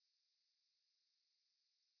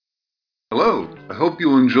Hello, I hope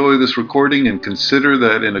you'll enjoy this recording and consider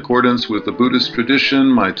that in accordance with the Buddhist tradition,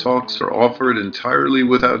 my talks are offered entirely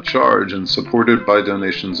without charge and supported by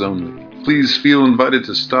donations only. Please feel invited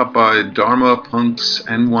to stop by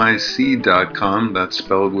dharmapunksnyc.com, that's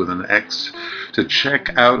spelled with an X, to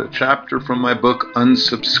check out a chapter from my book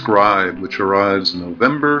Unsubscribe, which arrives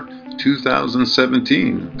November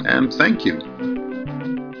 2017. And thank you.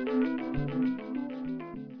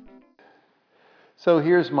 So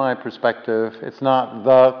here's my perspective. It's not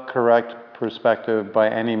the correct perspective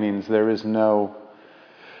by any means. There is no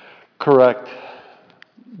correct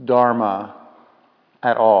Dharma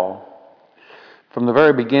at all. From the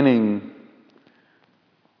very beginning,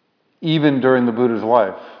 even during the Buddha's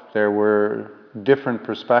life, there were different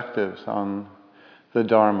perspectives on the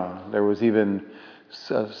Dharma. There was even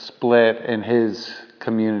a split in his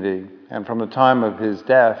community. And from the time of his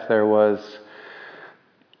death, there was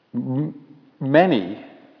many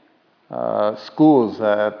schools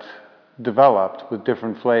that developed with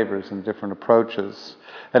different flavors and different approaches.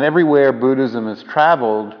 And everywhere Buddhism has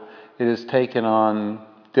traveled, it has taken on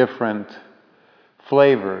different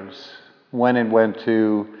flavors. When it went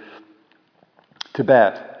to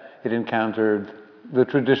Tibet, it encountered the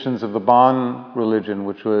traditions of the Bon religion,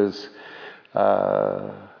 which was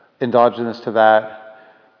endogenous to that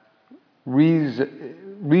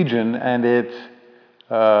region, and it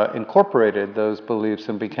incorporated those beliefs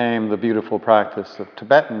and became the beautiful practice of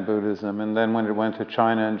Tibetan Buddhism. And then when it went to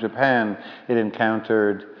China and Japan, it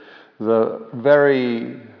encountered the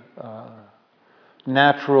very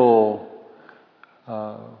natural,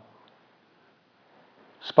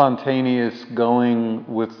 spontaneous, going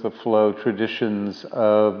with the flow traditions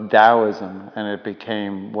of Taoism, and it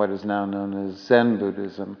became what is now known as Zen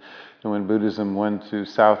Buddhism. And when Buddhism went to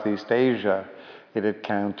Southeast Asia, it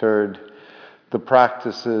encountered the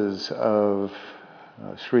practices of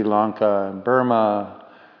Sri Lanka and Burma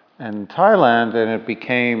and Thailand, and it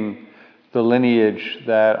became the lineage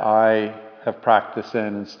that I have practiced in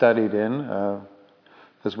and studied in,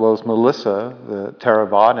 as well as Melissa, the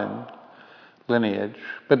Theravadan lineage.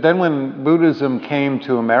 But then when Buddhism came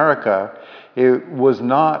to America, it was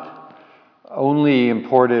not only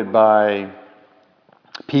imported by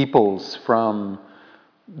peoples from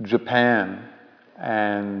Japan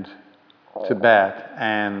and Tibet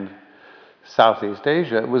and Southeast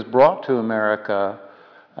Asia. It was brought to America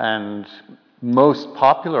and most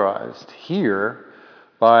popularized here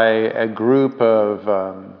by a group of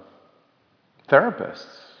therapists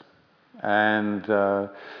and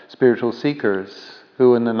spiritual seekers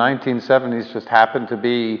who in the 1970s just happened to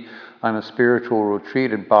be on a spiritual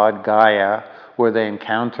retreat at Bodh Gaya, where they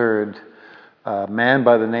encountered a man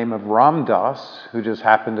by the name of Ram Dass, who just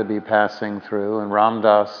happened to be passing through, and Ram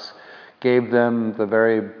Dass gave them the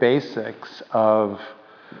very basics of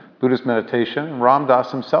Buddhist meditation. Ram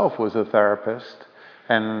Dass himself was a therapist,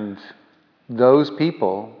 and those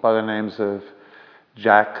people, by the names of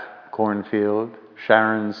Jack Kornfield,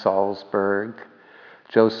 Sharon Salzberg,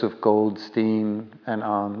 Joseph Goldstein, and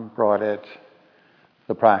on, brought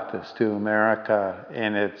the practice to America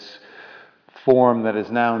in its form that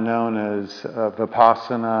is now known as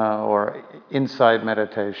Vipassana or insight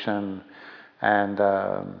meditation, and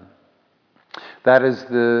that is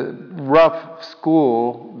the rough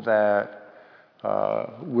school that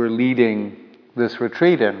we're leading this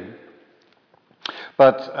retreat in.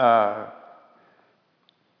 But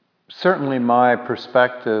certainly my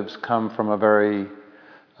perspectives come from a very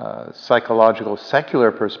psychological,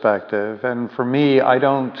 secular perspective. And for me, I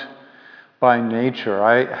don't, by nature,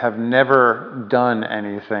 I have never done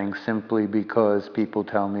anything simply because people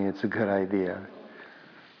tell me it's a good idea.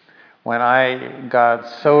 When I got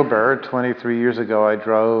sober 23 years ago, I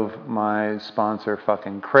drove my sponsor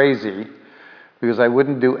fucking crazy because I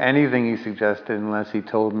wouldn't do anything he suggested unless he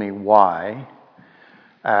told me why.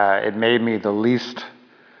 It made me the least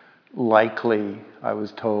likely, I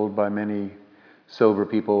was told by many sober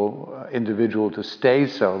people, individual to stay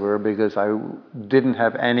sober because I didn't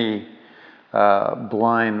have any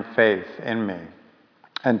blind faith in me.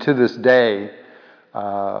 And to this day,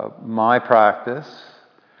 my practice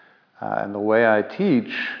and the way I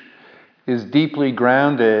teach is deeply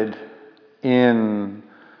grounded in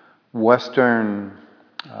Western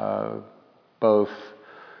both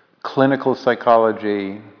clinical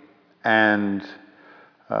psychology and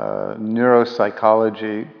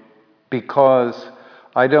neuropsychology, because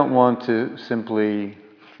I don't want to simply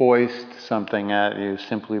foist something at you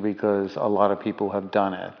simply because a lot of people have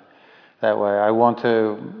done it that way. I want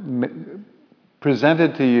to present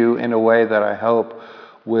it to you in a way that I hope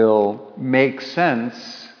will make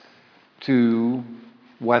sense to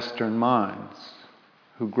Western minds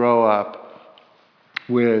who grow up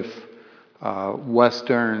with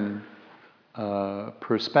Western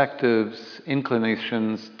perspectives,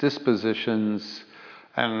 inclinations, dispositions,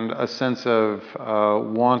 and a sense of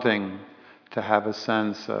wanting to have a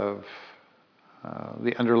sense of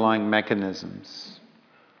the underlying mechanisms.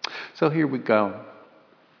 So here we go.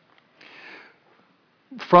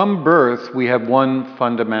 From birth, we have one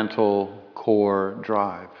fundamental core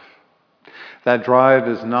drive. That drive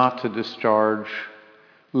is not to discharge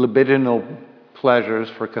libidinal pleasures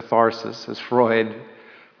for catharsis, as Freud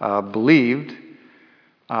believed.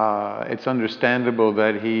 It's understandable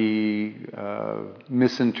that he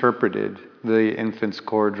misinterpreted the infant's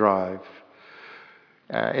core drive.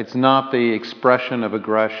 It's not the expression of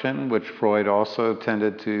aggression, which Freud also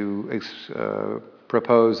tended to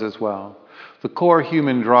propose as well. The core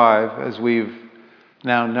human drive, as we've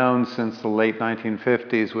now known since the late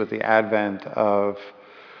 1950s with the advent of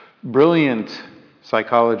brilliant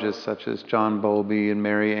psychologists such as John Bowlby and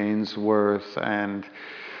Mary Ainsworth and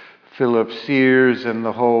Philip Sears and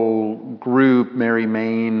the whole group, Mary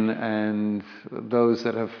Main, and those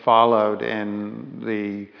that have followed in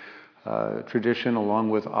the tradition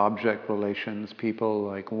along with object relations, people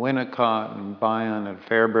like Winnicott and Bion and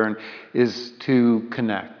Fairbairn, is to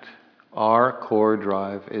connect. Our core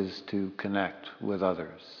drive is to connect with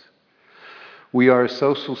others. We are a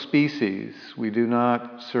social species. We do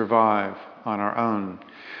not survive on our own.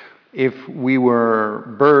 If we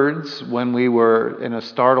were birds, when we were in a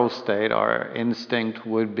startled state, our instinct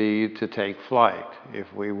would be to take flight.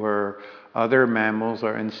 If we were other mammals,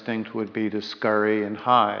 our instinct would be to scurry and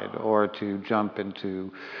hide, or to jump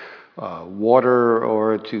into water,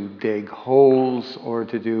 or to dig holes, or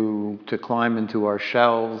to climb into our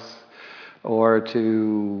shells, or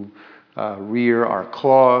to rear our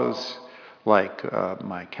claws, like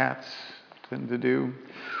my cats tend to do.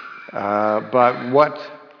 But what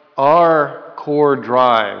our core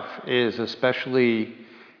drive is, especially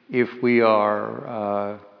if we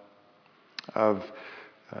are of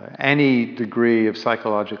any degree of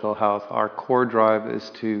psychological health, our core drive is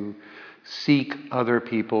to seek other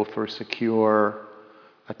people for secure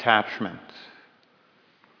attachment.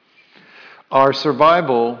 Our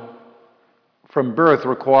survival from birth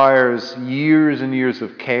requires years and years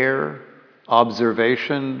of care,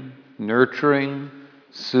 observation, nurturing,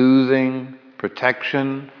 soothing,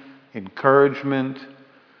 protection, encouragement,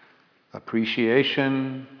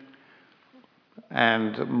 appreciation,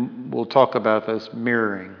 and we'll talk about this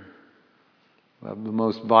mirroring, the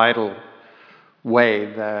most vital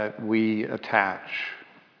way that we attach.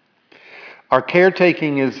 Our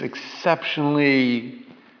caretaking is the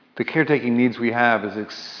caretaking needs we have is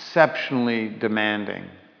exceptionally demanding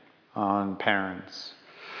on parents.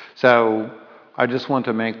 So I just want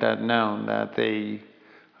to make that known, that the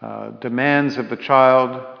demands of the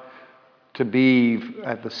child to be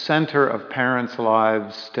at the center of parents'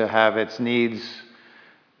 lives, to have its needs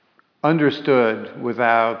understood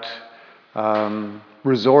without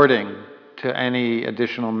resorting to any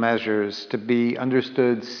additional measures, to be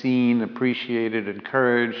understood, seen, appreciated,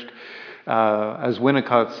 encouraged. As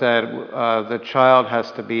Winnicott said, the child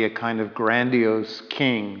has to be a kind of grandiose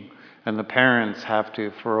king, and the parents have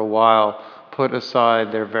to, for a while, put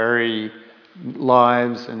aside their very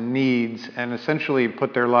lives and needs and essentially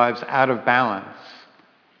put their lives out of balance.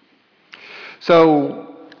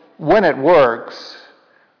 So when it works,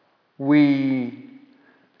 we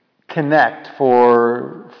connect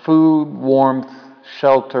for food, warmth,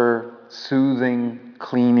 shelter, soothing,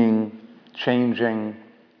 cleaning, changing,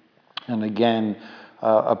 and again,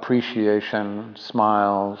 appreciation,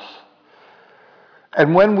 smiles.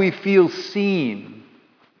 And when we feel seen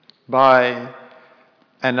by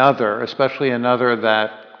another, especially another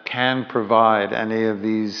that can provide any of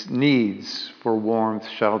these needs for warmth,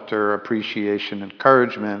 shelter, appreciation,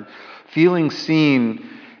 encouragement, feeling seen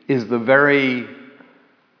is the very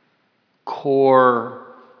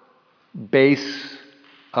core base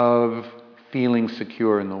of feeling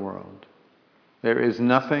secure in the world. There is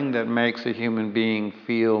nothing that makes a human being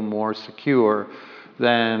feel more secure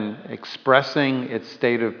than expressing its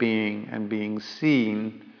state of being and being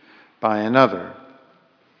seen by another.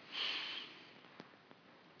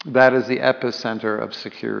 That is the epicenter of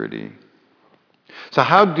security. So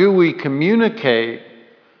how do we communicate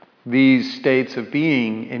these states of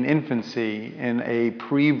being in infancy in a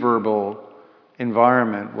pre-verbal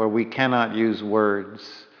environment where we cannot use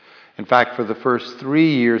words? In fact, for the first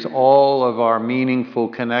 3 years, all of our meaningful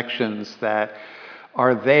connections that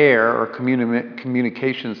are there, or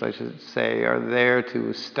communications, I should say, are there to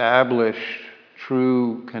establish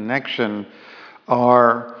true connection,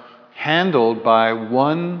 are handled by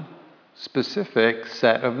one specific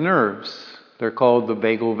set of nerves. They're called the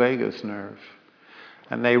vagal vagus nerve.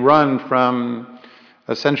 And they run from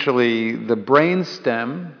essentially the brain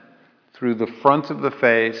stem through the front of the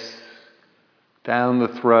face, down the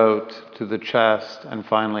throat to the chest, and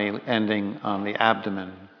finally ending on the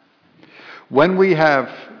abdomen. When we have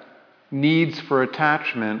needs for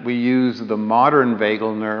attachment, we use the modern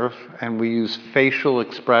vagal nerve, and we use facial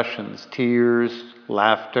expressions, tears,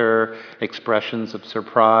 laughter, expressions of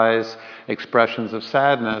surprise, expressions of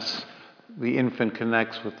sadness. The infant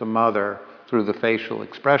connects with the mother through the facial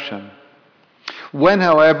expression. When,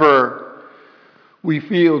 however, we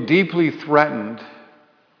feel deeply threatened,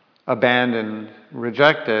 abandoned,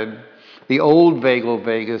 rejected, the old vagal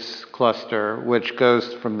vagus cluster, which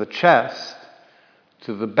goes from the chest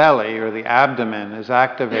to the belly or the abdomen, is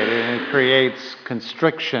activated, and it creates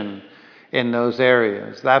constriction in those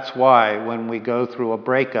areas. That's why when we go through a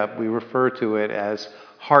breakup, we refer to it as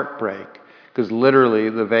heartbreak, because literally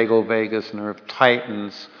the vagal vagus nerve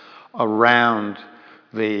tightens around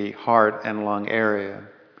the heart and lung area.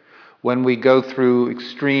 When we go through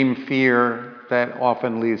extreme fear, that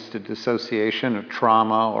often leads to dissociation or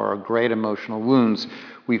trauma or great emotional wounds.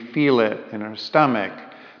 We feel it in our stomach,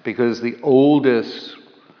 because the oldest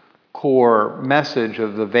core message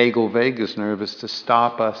of the vagal vagus nerve is to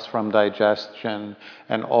stop us from digestion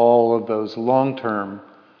and all of those long-term,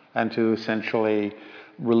 and to essentially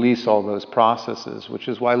release all those processes, which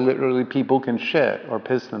is why literally people can shit or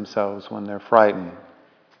piss themselves when they're frightened.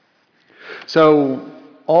 So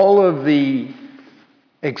all of the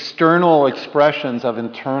external expressions of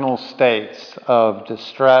internal states of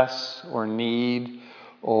distress or need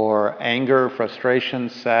or anger, frustration,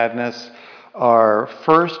 sadness are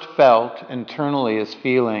first felt internally as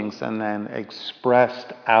feelings and then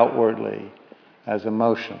expressed outwardly as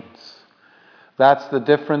emotions. That's the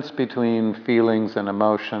difference between feelings and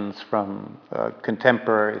emotions from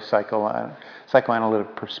contemporary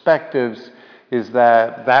psychoanalytic perspectives, is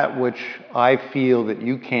that which I feel that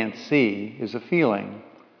you can't see is a feeling.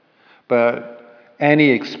 But any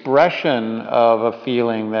expression of a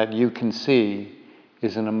feeling that you can see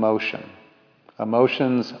is an emotion.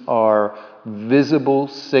 Emotions are visible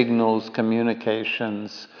signals,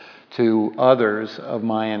 communications to others of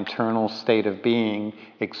my internal state of being,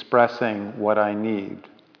 expressing what I need.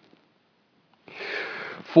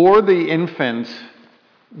 For the infant,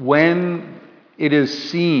 when it is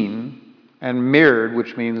seen and mirrored,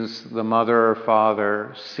 which means the mother or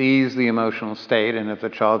father sees the emotional state, and if the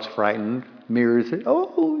child's frightened, mirrors it,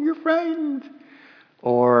 oh, you're frightened.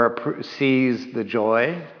 Or sees the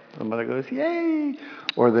joy, the mother goes, yay.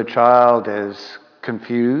 Or the child is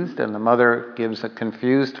confused, and the mother gives a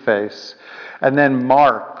confused face. And then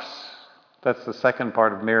marks, that's the second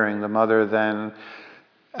part of mirroring. The mother then,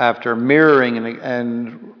 after mirroring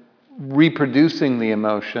and reproducing the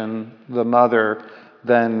emotion, the mother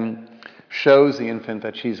then shows the infant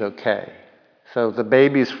that she's okay. So if the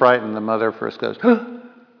baby's frightened, the mother first goes, huh,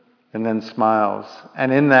 and then smiles.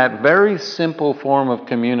 And in that very simple form of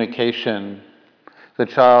communication, the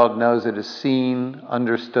child knows it is seen,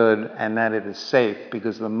 understood, and that it is safe,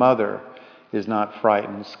 because the mother is not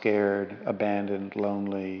frightened, scared, abandoned,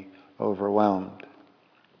 lonely, overwhelmed.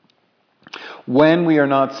 When we are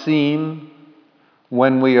not seen,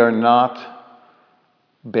 when we are not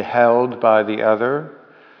beheld by the other,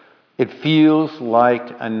 it feels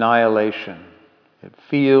like annihilation. It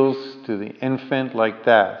feels to the infant like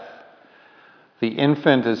death. The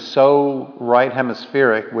infant is so right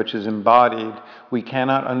hemispheric, which is embodied, we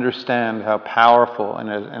cannot understand how powerful in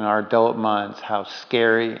our adult minds, how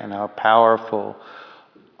scary and how powerful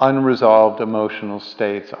unresolved emotional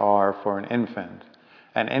states are for an infant.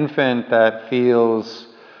 An infant that feels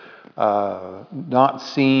not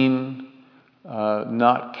seen,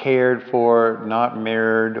 not cared for, not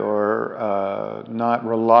mirrored, or not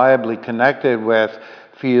reliably connected with,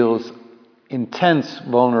 feels intense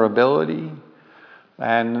vulnerability.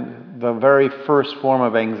 And the very first form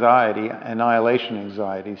of anxiety, annihilation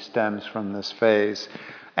anxiety, stems from this phase.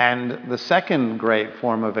 And the second great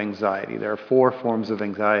form of anxiety, there are 4 forms of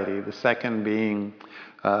anxiety, the second being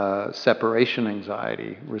separation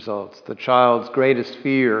anxiety results. The child's greatest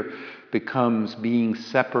fear becomes being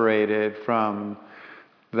separated from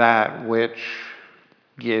that which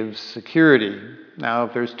gives security. Now,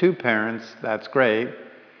 if there's 2 parents, that's great.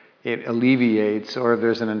 It alleviates, or if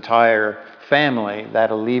there's an entire family,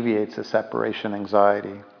 that alleviates the separation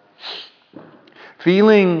anxiety.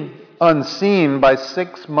 Feeling unseen, by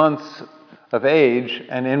 6 months of age,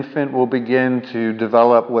 an infant will begin to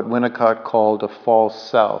develop what Winnicott called a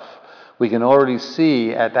false self. We can already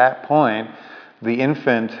see at that point the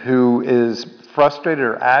infant who is frustrated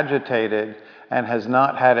or agitated and has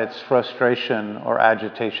not had its frustration or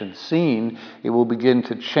agitation seen, it will begin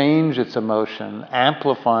to change its emotion,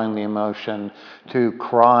 amplifying the emotion to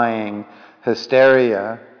crying,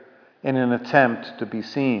 hysteria, in an attempt to be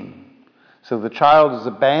seen. So the child is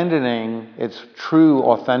abandoning its true,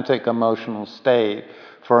 authentic emotional state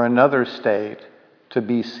for another state to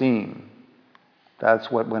be seen. That's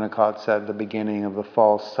what Winnicott said, the beginning of the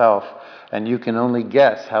false self. And you can only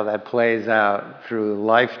guess how that plays out through a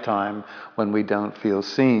lifetime when we don't feel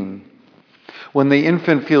seen. When the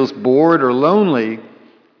infant feels bored or lonely,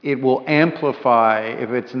 it will amplify,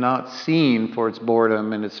 if it's not seen for its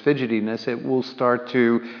boredom and its fidgetiness, it will start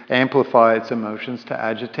to amplify its emotions to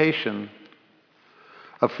agitation.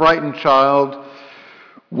 A frightened child,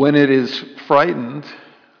 when it is frightened,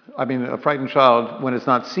 a frightened child, when it's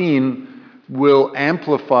not seen, will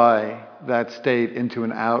amplify that state into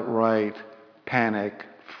an outright panic,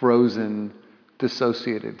 frozen,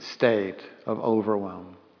 dissociated state of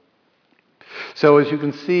overwhelm. So as you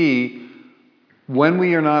can see, when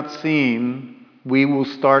we are not seen, we will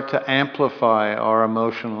start to amplify our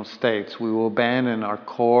emotional states. We will abandon our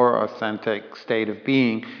core, authentic state of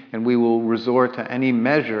being, and we will resort to any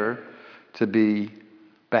measure to be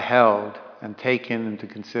beheld and taken into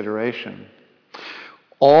consideration.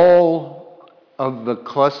 All of the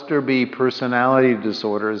cluster B personality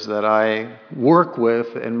disorders that I work with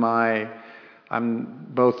I'm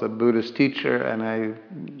both a Buddhist teacher and I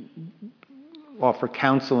offer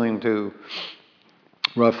counseling to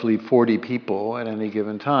roughly 40 people at any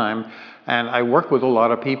given time. And I work with a lot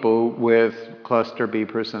of people with cluster B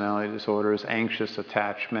personality disorders, anxious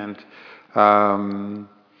attachment, and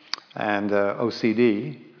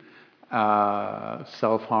OCD,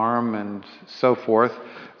 self-harm, and so forth.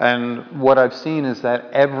 And what I've seen is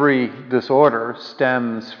that every disorder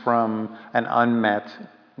stems from an unmet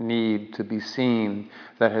need to be seen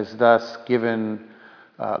that has thus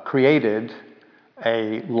created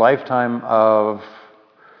a lifetime of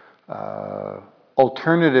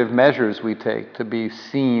alternative measures we take to be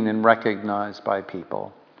seen and recognized by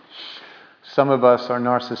people. Some of us are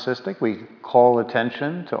narcissistic. We call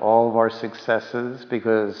attention to all of our successes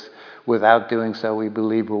because without doing so, we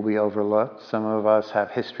believe we'll be overlooked. Some of us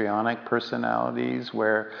have histrionic personalities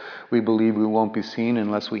where we believe we won't be seen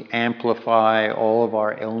unless we amplify all of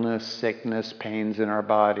our illness, sickness, pains in our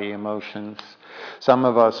body, emotions. Some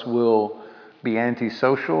of us will be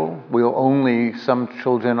antisocial. Some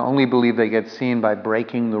children only believe they get seen by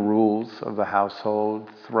breaking the rules of the household,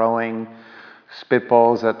 throwing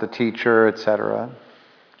spitballs at the teacher, etc.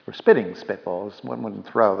 Or spitting spitballs, one wouldn't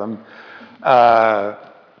throw them.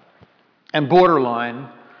 And borderline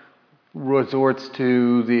resorts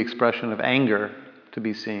to the expression of anger to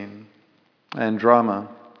be seen, and drama.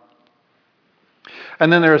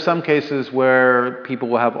 And then there are some cases where people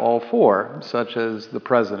will have all four, such as the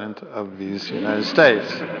President of these United States.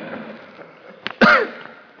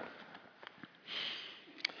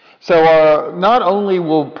 So not only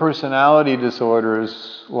will personality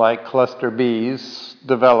disorders like cluster Bs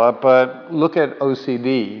develop, but look at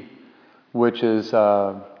OCD, which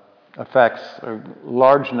affects a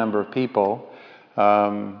large number of people.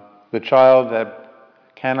 The child that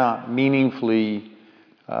cannot meaningfully,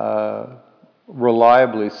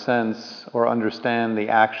 reliably sense or understand the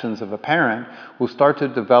actions of a parent will start to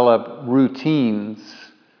develop routines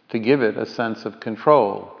to give it a sense of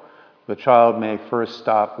control. The child may first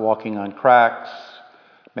stop walking on cracks,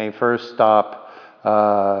 may first stop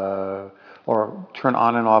or turn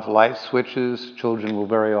on and off light switches. Children will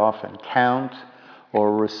very often count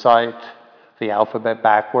or recite the alphabet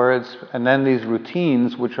backwards. And then these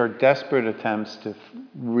routines, which are desperate attempts to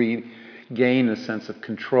regain a sense of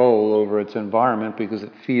control over its environment because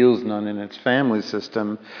it feels none in its family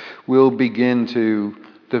system, will begin to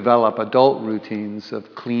develop adult routines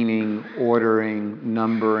of cleaning, ordering,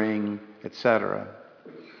 numbering, etc.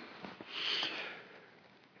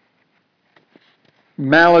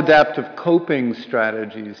 Maladaptive coping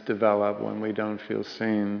strategies develop when we don't feel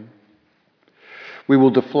seen. We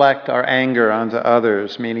will deflect our anger onto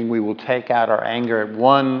others, meaning we will take out our anger at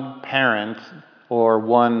one parent or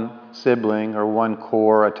one sibling or one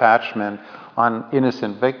core attachment on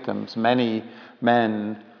innocent victims. Many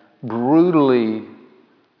men brutally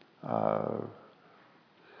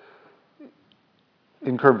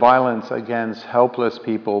incur violence against helpless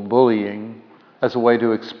people, bullying, as a way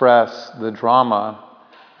to express the drama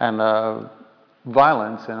and the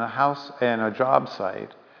violence in a job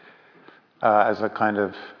site. As a kind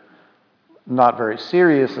of not very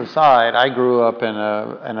serious aside, I grew up in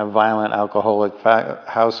a violent alcoholic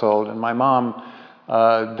household, and my mom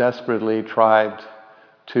desperately tried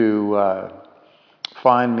to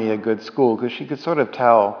find me a good school, because she could sort of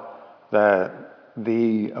tell that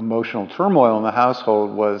the emotional turmoil in the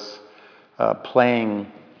household was being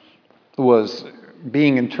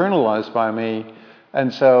internalized by me.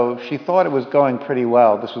 And so she thought it was going pretty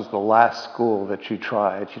well. This was the last school that she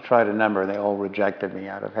tried. She tried a number, and they all rejected me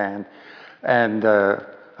out of hand. And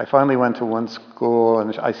I finally went to one school,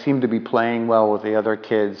 and I seemed to be playing well with the other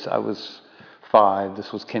kids. I was 5.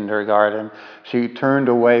 This was kindergarten. She turned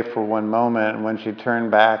away for one moment, and when she turned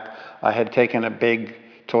back, I had taken a big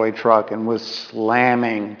toy truck and was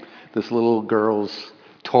slamming this little girl's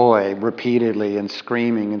toy repeatedly and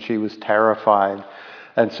screaming, and she was terrified.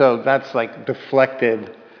 And so that's like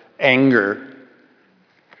deflected anger.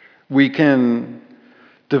 We can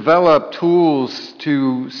develop tools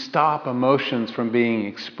to stop emotions from being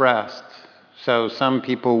expressed. So some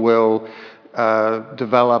people will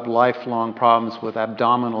develop lifelong problems with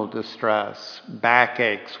abdominal distress,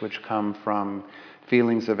 backaches, which come from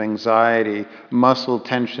feelings of anxiety, muscle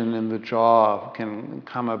tension in the jaw can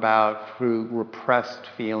come about through repressed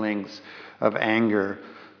feelings of anger,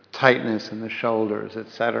 tightness in the shoulders,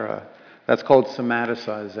 etc. That's called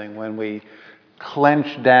somaticizing, when we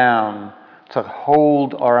clench down to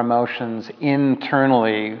hold our emotions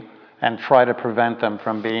internally and try to prevent them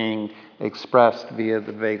from being expressed via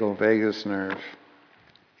the vagal vagus nerve.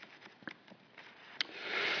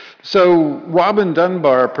 So Robin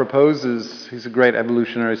Dunbar proposes, he's a great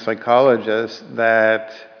evolutionary psychologist,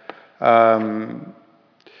 that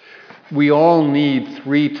we all need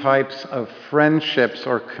 3 types of friendships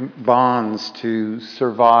or bonds to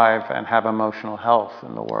survive and have emotional health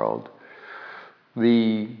in the world.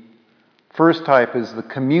 The first type is the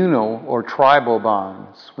communal or tribal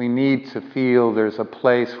bonds. We need to feel there's a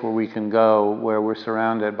place where we can go, where we're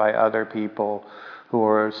surrounded by other people who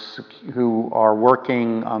are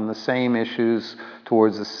working on the same issues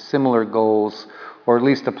towards the similar goals, or at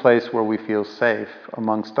least a place where we feel safe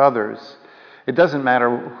amongst others. It doesn't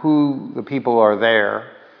matter who the people are there.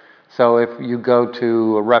 So if you go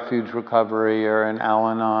to a refuge recovery or an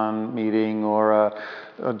Al-Anon meeting or a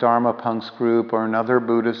Dharma punks group or another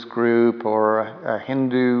Buddhist group or a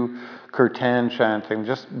Hindu kirtan chanting,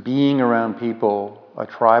 just being around people, a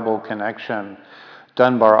tribal connection,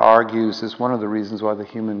 Dunbar argues, is one of the reasons why the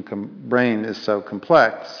human brain is so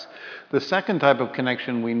complex. The second type of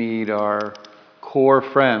connection we need are core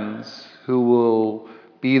friends who will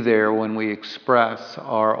be there when we express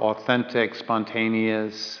our authentic,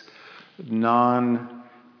 spontaneous,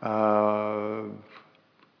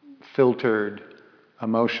 non-filtered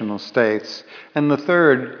emotional states. And the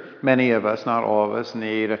third, many of us, not all of us,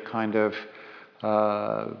 need a kind of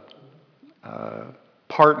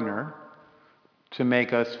partner to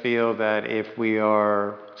make us feel that if we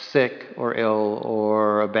are sick or ill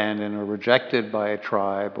or abandoned or rejected by a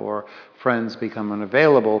tribe or friends become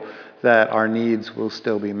unavailable, that our needs will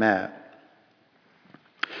still be met.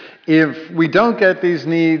 If we don't get these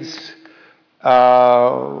needs,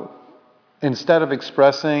 instead of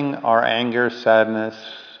expressing our anger, sadness,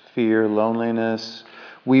 fear, loneliness,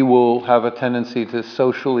 we will have a tendency to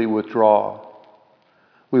socially withdraw.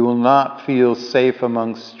 We will not feel safe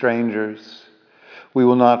amongst strangers. We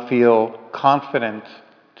will not feel confident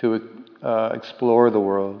to explore the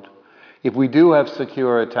world. If we do have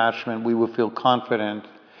secure attachment, we will feel confident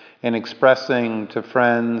in expressing to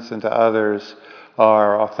friends and to others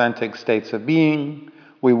our authentic states of being.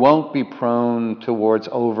 We won't be prone towards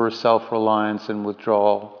over self-reliance and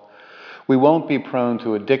withdrawal. We won't be prone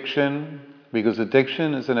to addiction, because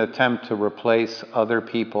addiction is an attempt to replace other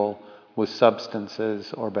people with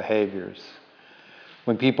substances or behaviors.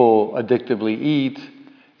 When people addictively eat,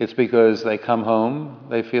 it's because they come home,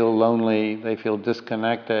 they feel lonely, they feel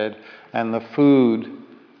disconnected, and the food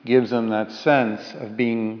gives them that sense of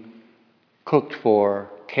being cooked for,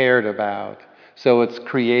 cared about. So it's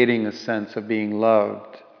creating a sense of being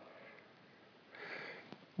loved.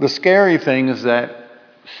 The scary thing is that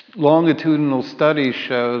longitudinal studies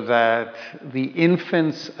show that the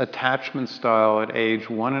infant's attachment style at age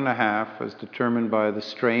 1.5, as determined by the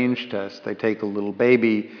Strange test, they take a little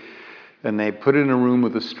baby and they put it in a room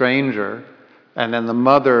with a stranger, and then the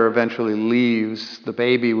mother eventually leaves the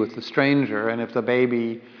baby with the stranger, and if the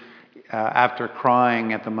baby, after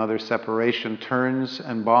crying at the mother's separation, turns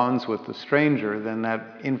and bonds with the stranger, then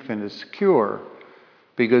that infant is secure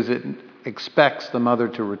because it expects the mother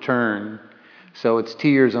to return. So its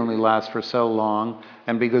tears only last for so long,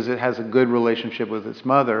 and because it has a good relationship with its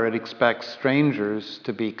mother, it expects strangers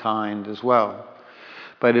to be kind as well.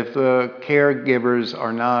 But if the caregivers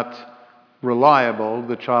are not reliable,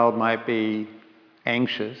 the child might be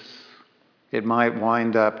anxious. It might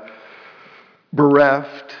wind up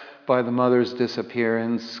bereft, by the mother's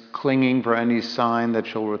disappearance, clinging for any sign that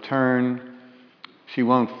she'll return. She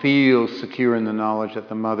won't feel secure in the knowledge that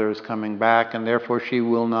the mother is coming back, and therefore she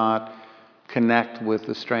will not connect with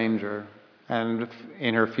the stranger. And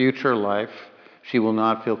in her future life, she will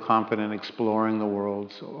not feel confident exploring the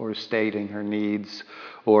world or stating her needs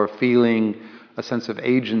or feeling a sense of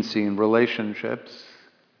agency in relationships.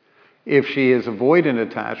 If she is avoidant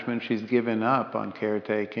attachment, she's given up on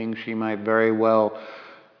caretaking. She might very well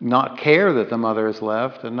not care that the mother is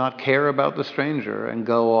left and not care about the stranger and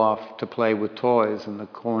go off to play with toys in the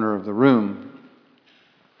corner of the room.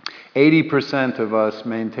 80% of us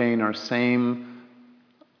maintain our same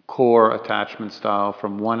core attachment style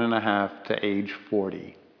from 1.5 to age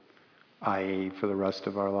 40, i.e. for the rest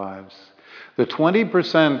of our lives. The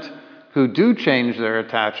 20% who do change their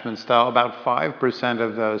attachment style, about 5%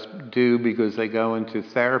 of those do because they go into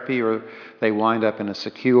therapy or they wind up in a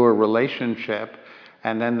secure relationship,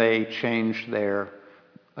 and then they change their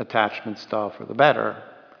attachment style for the better.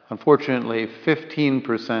 Unfortunately,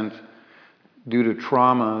 15% due to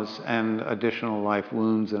traumas and additional life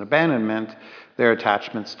wounds and abandonment, their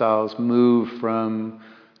attachment styles move from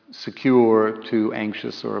secure to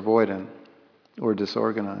anxious or avoidant or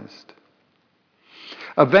disorganized.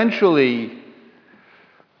 Eventually,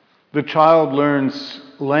 the child learns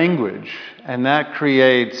language, and that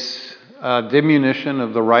creates a diminution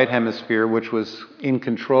of the right hemisphere, which was in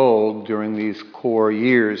control during these core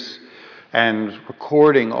years, and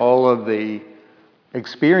recording all of the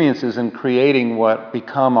experiences and creating what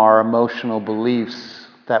become our emotional beliefs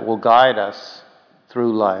that will guide us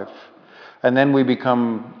through life. And then we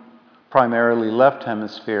become primarily left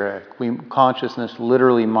hemispheric. Consciousness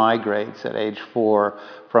literally migrates at age 4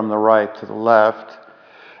 from the right to the left.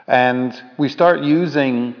 And we start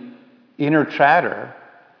using inner chatter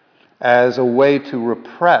as a way to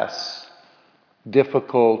repress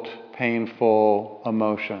difficult, painful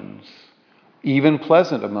emotions. Even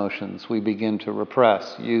pleasant emotions we begin to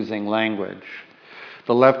repress using language.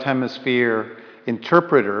 The left hemisphere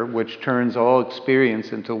interpreter, which turns all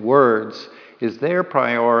experience into words, is there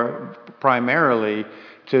primarily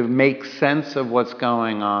to make sense of what's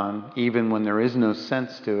going on, even when there is no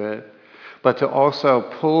sense to it, but to also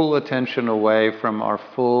pull attention away from our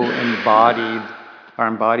full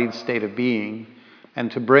embodied state of being,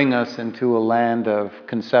 and to bring us into a land of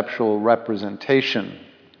conceptual representation.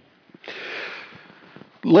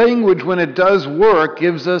 Language, when it does work,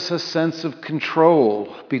 gives us a sense of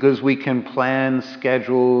control because we can plan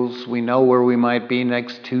schedules. We know where we might be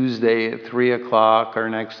next Tuesday at 3 o'clock or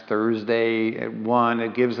next Thursday at 1.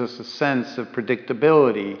 It gives us a sense of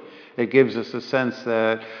predictability. It gives us a sense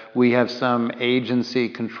that we have some agency,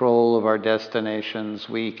 control of our destinations.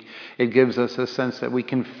 It gives us a sense that we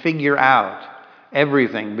can figure out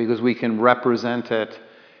everything because we can represent it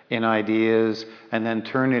in ideas and then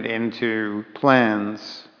turn it into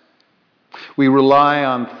plans. We rely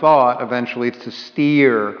on thought eventually to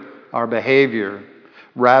steer our behavior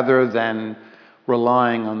rather than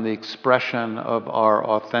relying on the expression of our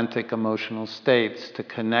authentic emotional states to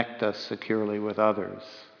connect us securely with others.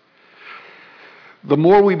 The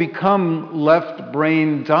more we become left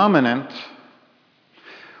brain dominant,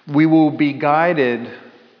 we will be guided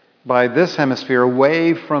by this hemisphere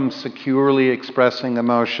away from securely expressing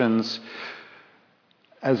emotions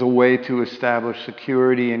as a way to establish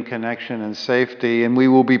security and connection and safety, and we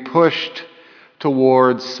will be pushed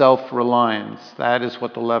towards self-reliance. That is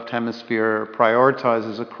what the left hemisphere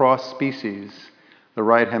prioritizes across species. The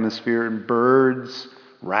right hemisphere in birds,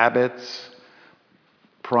 rabbits,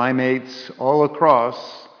 primates, all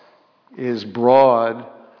across, is broad,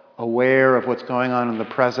 aware of what's going on in the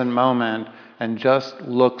present moment, and just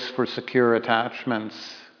looks for secure attachments,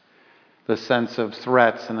 the sense of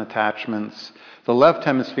threats and attachments. The left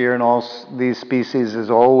hemisphere in all these species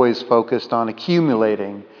is always focused on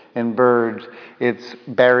accumulating. In birds, it's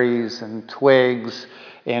berries and twigs.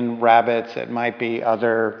 In rabbits, it might be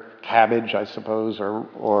other cabbage, I suppose,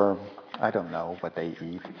 or I don't know what they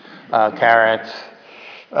eat, carrots.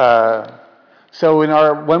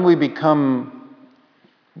 So when we become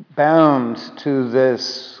bound to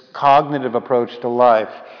this cognitive approach to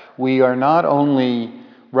life, we are not only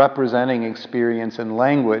representing experience in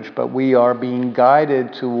language, but we are being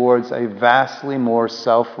guided towards a vastly more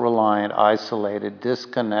self-reliant, isolated,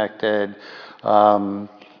 disconnected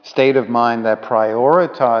state of mind that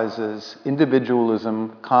prioritizes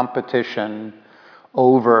individualism, competition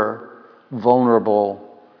over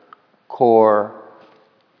vulnerable, core,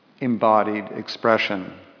 embodied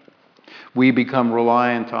expression. We become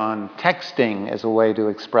reliant on texting as a way to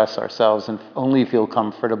express ourselves and only feel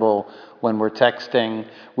comfortable when we're texting.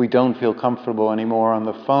 We don't feel comfortable anymore on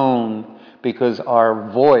the phone because our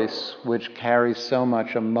voice, which carries so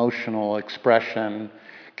much emotional expression,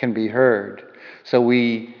 can be heard. So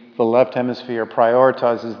the left hemisphere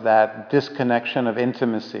prioritizes that disconnection of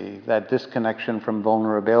intimacy, that disconnection from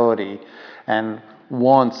vulnerability, and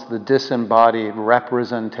wants the disembodied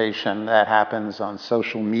representation that happens on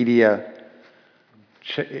social media,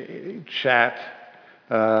 chat,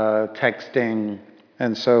 texting,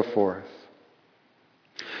 and so forth.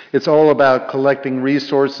 It's all about collecting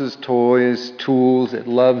resources, toys, tools. It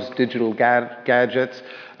loves digital gadgets.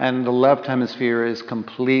 And the left hemisphere is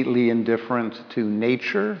completely indifferent to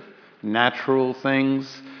nature, natural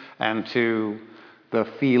things, and to the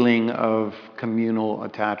feeling of communal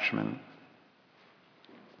attachment.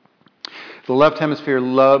 The left hemisphere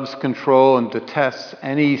loves control and detests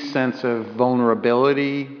any sense of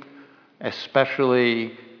vulnerability,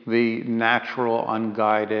 especially the natural,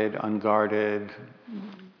 unguided, unguarded,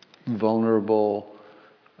 vulnerable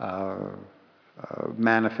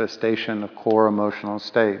manifestation of core emotional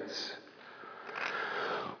states.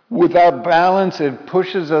 Without balance, it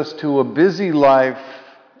pushes us to a busy life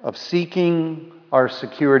of seeking our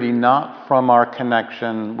security not from our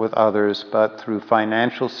connection with others, but through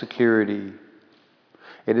financial security.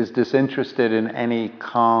 It is disinterested in any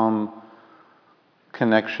calm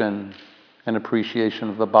connection and appreciation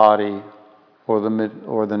of the body or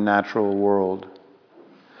the natural world.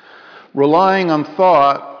 Relying on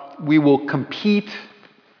thought, we will compete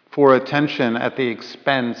for attention at the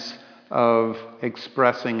expense of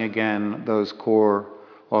expressing again those core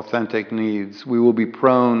authentic needs. We will be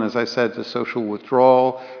prone, as I said, to social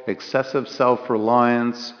withdrawal, excessive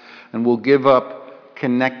self-reliance, and will give up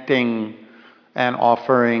connecting and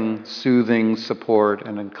offering soothing support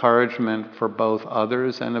and encouragement for both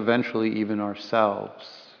others and eventually even ourselves.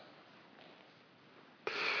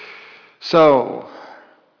 So,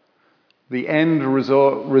 the end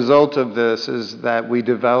result of this is that we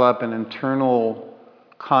develop an internal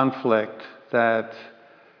conflict that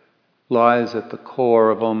lies at the core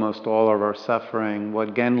of almost all of our suffering,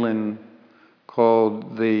 what Genlin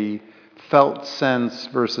called the felt sense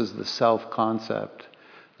versus the self-concept.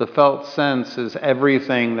 The felt sense is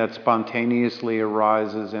everything that spontaneously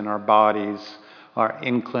arises in our bodies, our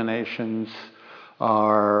inclinations,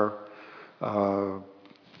 the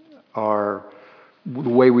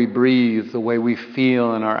way we breathe, the way we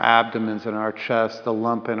feel in our abdomens and our chest, the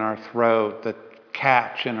lump in our throat, the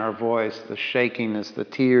catch in our voice, the shakiness, the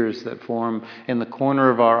tears that form in the corner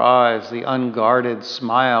of our eyes, the unguarded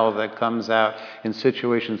smile that comes out in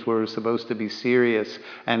situations where we're supposed to be serious,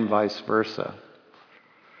 and vice versa.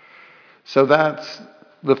 So that's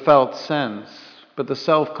the felt sense. But the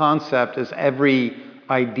self-concept is every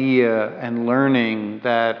idea and learning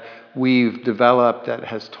that we've developed that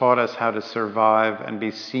has taught us how to survive and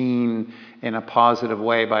be seen in a positive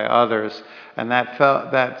way by others. And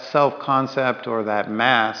that self-concept or that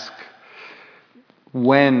mask,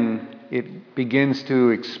 when it begins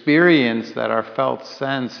to experience that our felt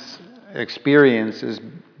sense experience is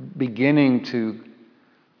beginning to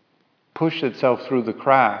push itself through the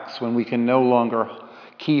cracks, when we can no longer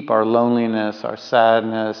keep our loneliness, our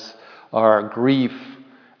sadness, our grief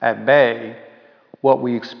at bay, what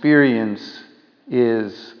we experience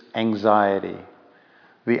is anxiety.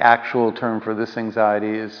 The actual term for this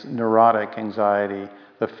anxiety is neurotic anxiety,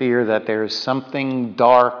 the fear that there's something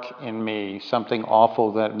dark in me, something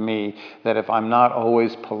awful that if I'm not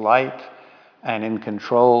always polite and in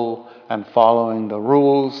control and following the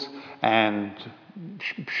rules and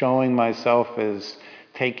showing myself as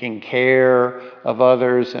taking care of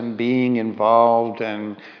others and being involved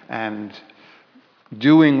and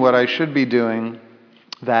doing what I should be doing,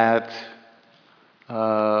 that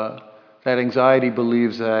anxiety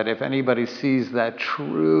believes that if anybody sees that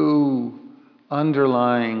true,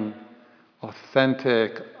 underlying,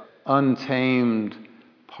 authentic, untamed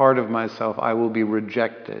part of myself, I will be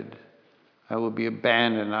rejected. I will be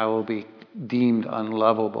abandoned. I will be deemed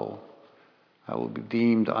unlovable. I will be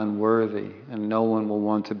deemed unworthy, and no one will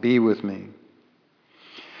want to be with me.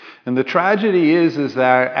 And the tragedy is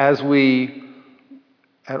that as we,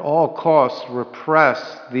 at all costs,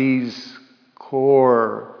 repress these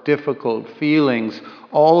core, difficult feelings,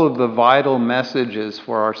 all of the vital messages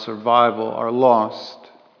for our survival are lost.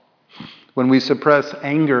 When we suppress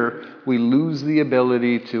anger, we lose the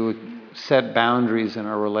ability to set boundaries in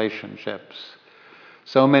our relationships.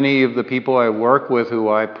 So many of the people I work with who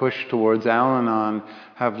I push towards Al-Anon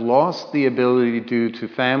have lost the ability due to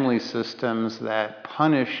family systems that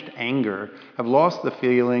punished anger, have lost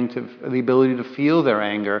the ability to feel their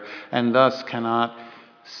anger, and thus cannot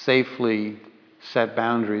safely set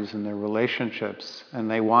boundaries in their relationships. And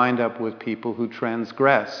they wind up with people who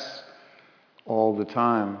transgress all the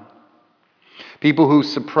time. People who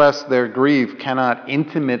suppress their grief cannot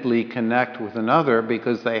intimately connect with another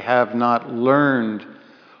because they have not learned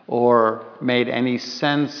or made any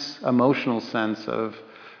sense, emotional sense of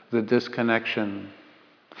the disconnection.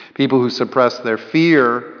 People who suppress their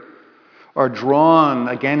fear are drawn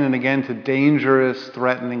again and again to dangerous,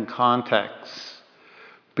 threatening contexts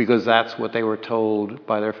because that's what they were told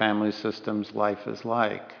by their family systems life is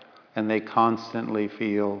like. And they constantly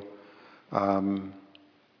feel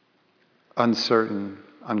uncertain,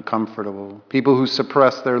 uncomfortable. People who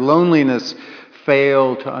suppress their loneliness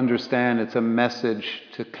fail to understand it's a message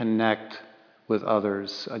to connect with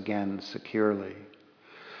others again securely.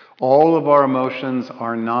 All of our emotions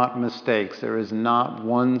are not mistakes. There is not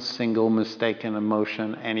one single mistaken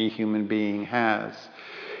emotion any human being has.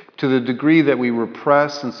 To the degree that we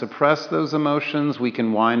repress and suppress those emotions, we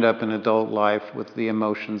can wind up in adult life with the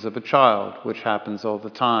emotions of a child, which happens all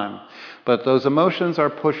the time. But those emotions are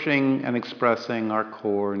pushing and expressing our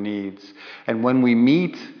core needs. And when we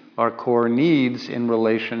meet our core needs in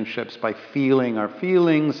relationships by feeling our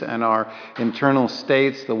feelings and our internal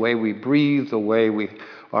states, the way we breathe, the way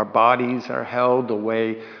our bodies are held, the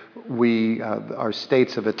way our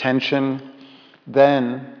states of attention,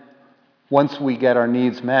 then once we get our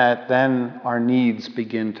needs met, then our needs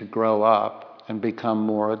begin to grow up and become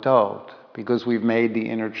more adult because we've made the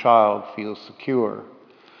inner child feel secure.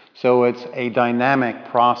 So it's a dynamic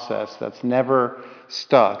process that's never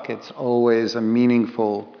stuck. It's always a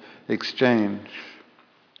meaningful exchange.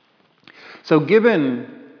 So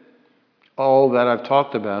given all that I've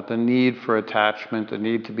talked about, the need for attachment, the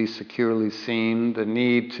need to be securely seen, the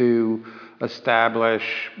need to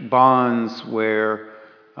establish bonds where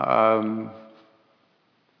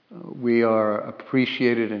we are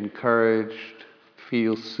appreciated, encouraged,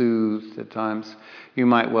 feel soothed at times. You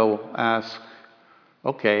might well ask,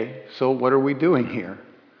 okay, so what are we doing here?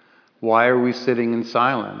 Why are we sitting in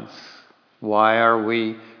silence? Why are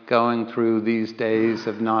we going through these days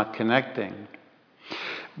of not connecting?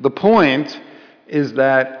 The point is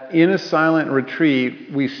that in a silent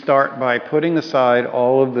retreat, we start by putting aside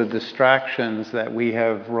all of the distractions that we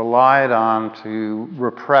have relied on to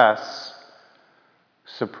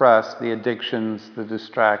suppress the addictions, the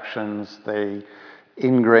distractions, the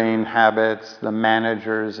ingrained habits, the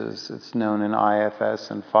managers, as it's known in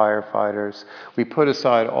IFS and firefighters. We put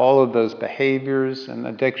aside all of those behaviors and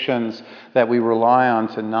addictions that we rely on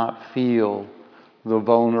to not feel the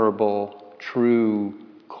vulnerable, true,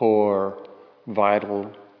 core, vital,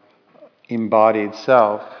 embodied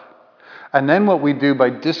self. And then what we do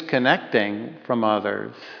by disconnecting from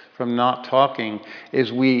others, from not talking,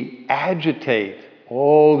 is we agitate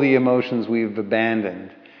all the emotions we've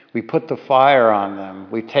abandoned. We put the fire on them.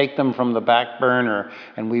 We take them from the back burner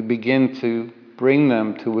and we begin to bring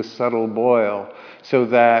them to a subtle boil so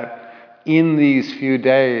that in these few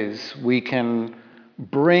days we can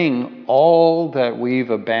bring all that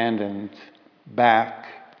we've abandoned back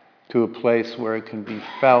to a place where it can be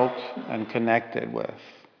felt and connected with.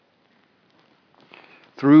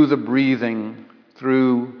 Through the breathing,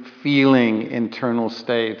 through feeling internal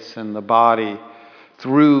states in the body,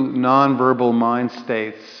 through nonverbal mind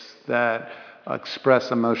states that express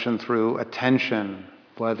emotion through attention,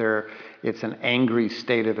 whether it's an angry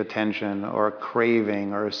state of attention or a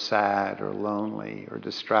craving or a sad or lonely or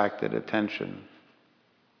distracted attention.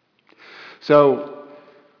 So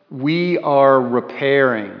we are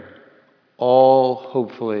repairing all,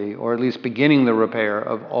 hopefully, or at least beginning the repair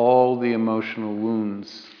of all the emotional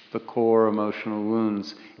wounds, the core emotional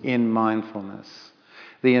wounds in mindfulness.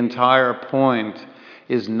 The entire point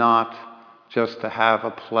is not just to have a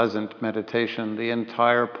pleasant meditation. The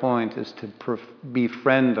entire point is to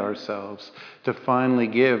befriend ourselves, to finally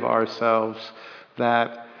give ourselves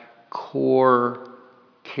that core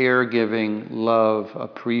caregiving, love,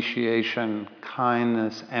 appreciation,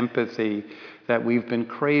 kindness, empathy that we've been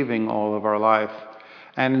craving all of our life.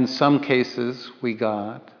 And in some cases we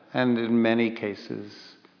got, and in many cases,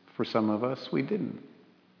 for some of us, we didn't.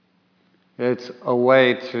 It's a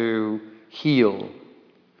way to heal.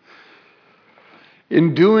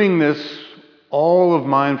 In doing this, all of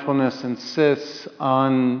mindfulness insists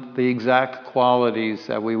on the exact qualities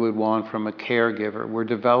that we would want from a caregiver. We're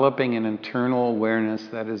developing an internal awareness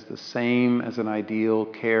that is the same as an ideal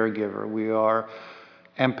caregiver. We are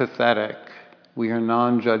empathetic. We are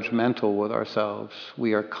non-judgmental with ourselves.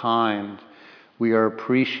 We are kind. We are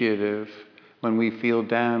appreciative. When we feel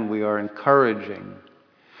down, we are encouraging.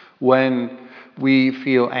 When we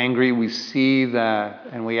feel angry, we see that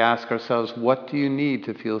and we ask ourselves, what do you need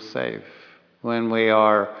to feel safe? When we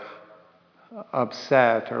are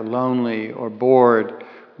upset or lonely or bored,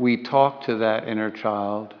 we talk to that inner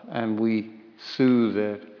child and we soothe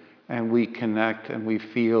it and we connect and we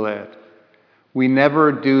feel it. We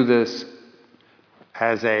never do this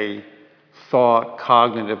as a thought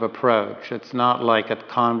cognitive approach. It's not like a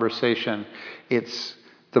conversation. It's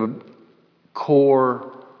the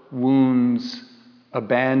core wounds,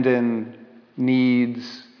 abandoned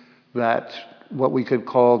needs, that what we could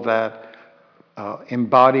call that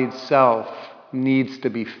embodied self needs to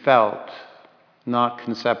be felt, not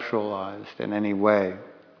conceptualized in any way.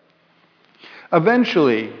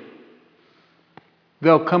 Eventually,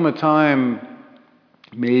 there'll come a time,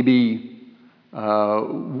 maybe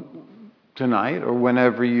tonight or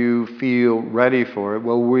whenever you feel ready for it,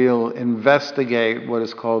 where we'll investigate what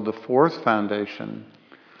is called the fourth foundation.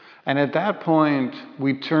 And at that point,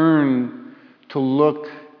 we turn to look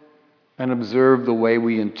and observe the way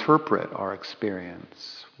we interpret our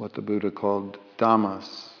experience, what the Buddha called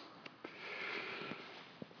dhammas.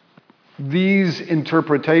 These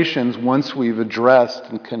interpretations, once we've addressed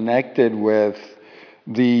and connected with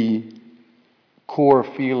the core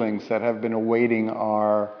feelings that have been awaiting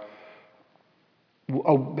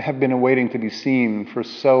to be seen for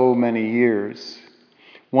so many years.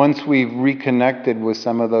 Once we've reconnected with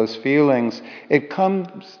some of those feelings, it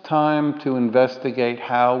comes time to investigate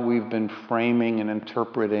how we've been framing and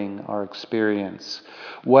interpreting our experience.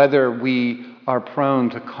 Whether we are prone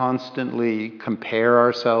to constantly compare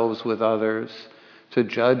ourselves with others, to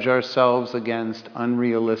judge ourselves against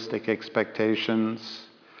unrealistic expectations.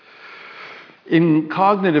 In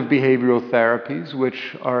cognitive behavioral therapies,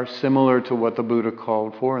 which are similar to what the Buddha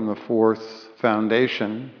called for in the fourth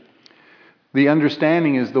foundation, the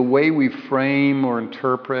understanding is the way we frame or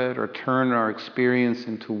interpret or turn our experience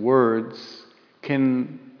into words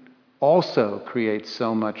can also create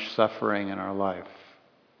so much suffering in our life.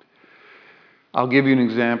 I'll give you an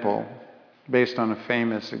example based on a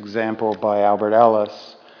famous example by Albert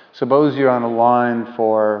Ellis. Suppose you're on a line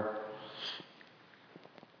for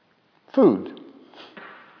food,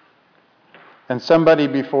 and somebody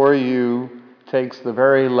before you takes the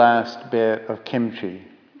very last bit of kimchi,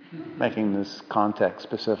 making this context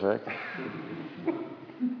specific.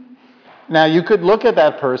 Now, you could look at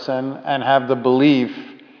that person and have the belief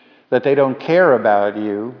that they don't care about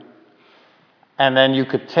you, and then you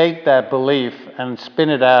could take that belief and spin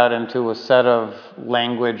it out into a set of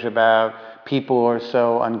language about people are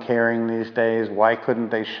so uncaring these days, why couldn't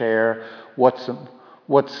they share?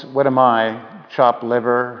 What am I, chopped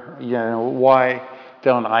liver? Why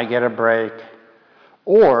don't I get a break?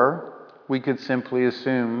 Or we could simply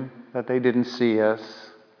assume that they didn't see us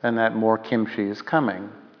and that more kimchi is coming.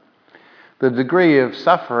 The degree of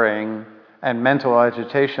suffering and mental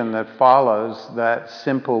agitation that follows that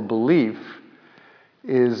simple belief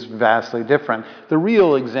is vastly different. The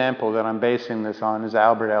real example that I'm basing this on is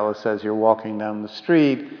Albert Ellis says you're walking down the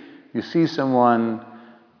street, you see someone,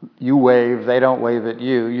 you wave, they don't wave at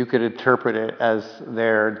you. You could interpret it as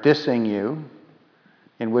they're dissing you,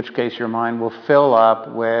 in which case your mind will fill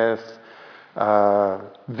up with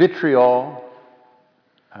vitriol,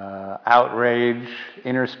 outrage,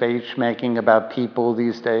 inner speech making about people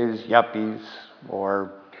these days, yuppies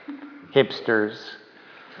or hipsters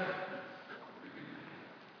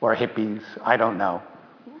or hippies, I don't know.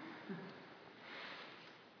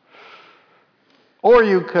 Or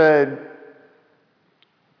you could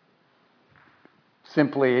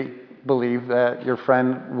simply believe that your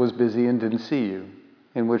friend was busy and didn't see you,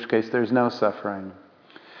 in which case there's no suffering.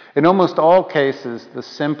 In almost all cases, the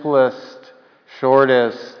simplest,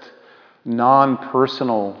 shortest,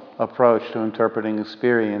 non-personal approach to interpreting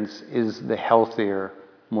experience is the healthier,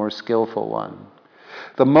 more skillful one.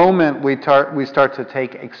 The moment we start to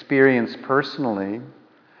take experience personally,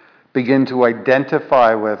 begin to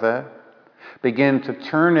identify with it, begin to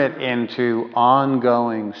turn it into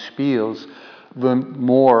ongoing spiels, the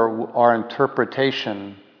more our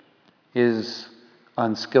interpretation is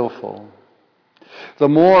unskillful. The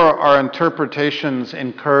more our interpretations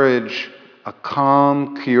encourage a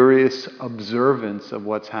calm, curious observance of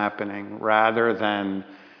what's happening rather than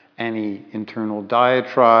any internal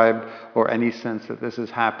diatribe or any sense that this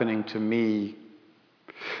is happening to me,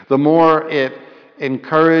 the more it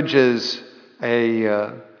encourages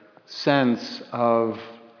a sense of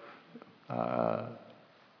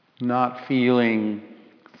not feeling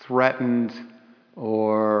threatened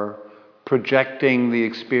or projecting the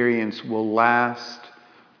experience will last,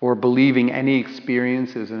 or believing any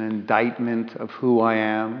experience is an indictment of who I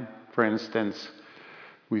am. For instance,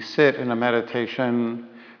 we sit in a meditation,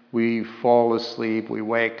 we fall asleep, we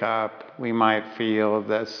wake up, we might feel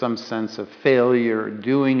that some sense of failure,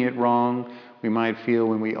 doing it wrong. We might feel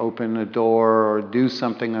when we open a door or do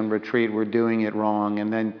something on retreat, we're doing it wrong,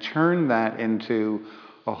 and then turn that into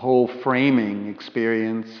a whole framing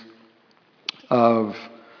experience of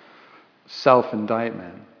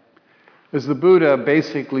self-indictment. As the Buddha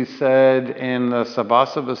basically said in the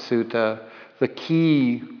Sabbasava Sutta, the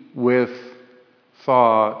key with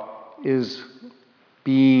thought is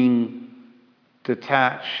being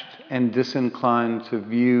detached and disinclined to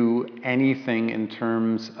view anything in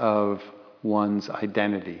terms of one's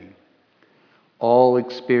identity. All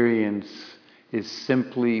experience is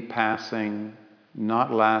simply passing,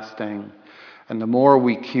 not lasting. And the more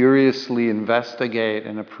we curiously investigate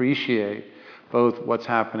and appreciate both what's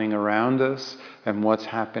happening around us and what's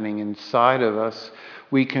happening inside of us,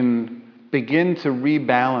 we can begin to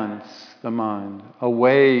rebalance the mind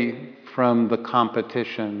away from the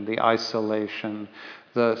competition, the isolation,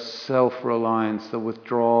 the self-reliance, the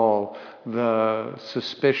withdrawal, the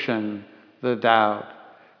suspicion, the doubt,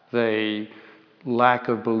 the lack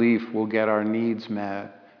of belief we'll get our needs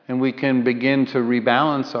met. And we can begin to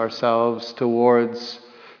rebalance ourselves towards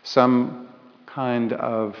some kind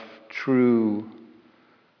of true,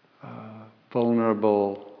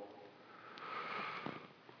 vulnerable,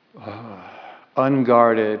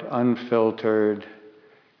 unguarded, unfiltered,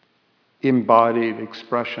 embodied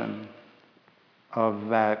expression of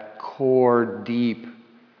that core, deep,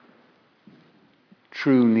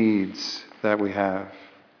 true needs that we have.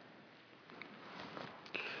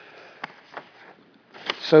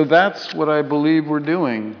 So that's what I believe we're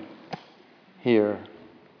doing here.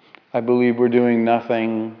 I believe we're doing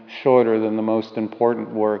nothing shorter than the most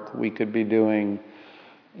important work we could be doing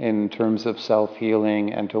in terms of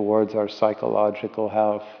self-healing and towards our psychological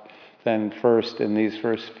health. Then first, in these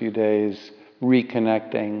first few days,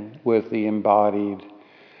 reconnecting with the embodied,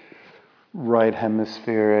 right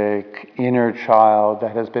hemispheric inner child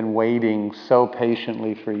that has been waiting so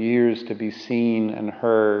patiently for years to be seen and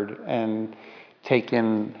heard and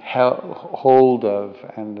taken hold of,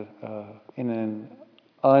 and in an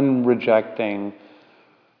unrejecting,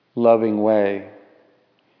 loving way.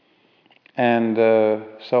 And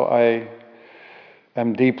so I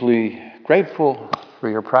am deeply grateful for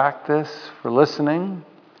your practice, for listening.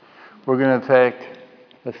 We're going to take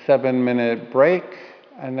a 7-minute break,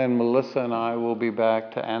 and then Melissa and I will be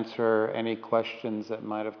back to answer any questions that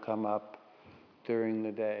might have come up during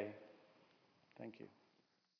the day. Thank you.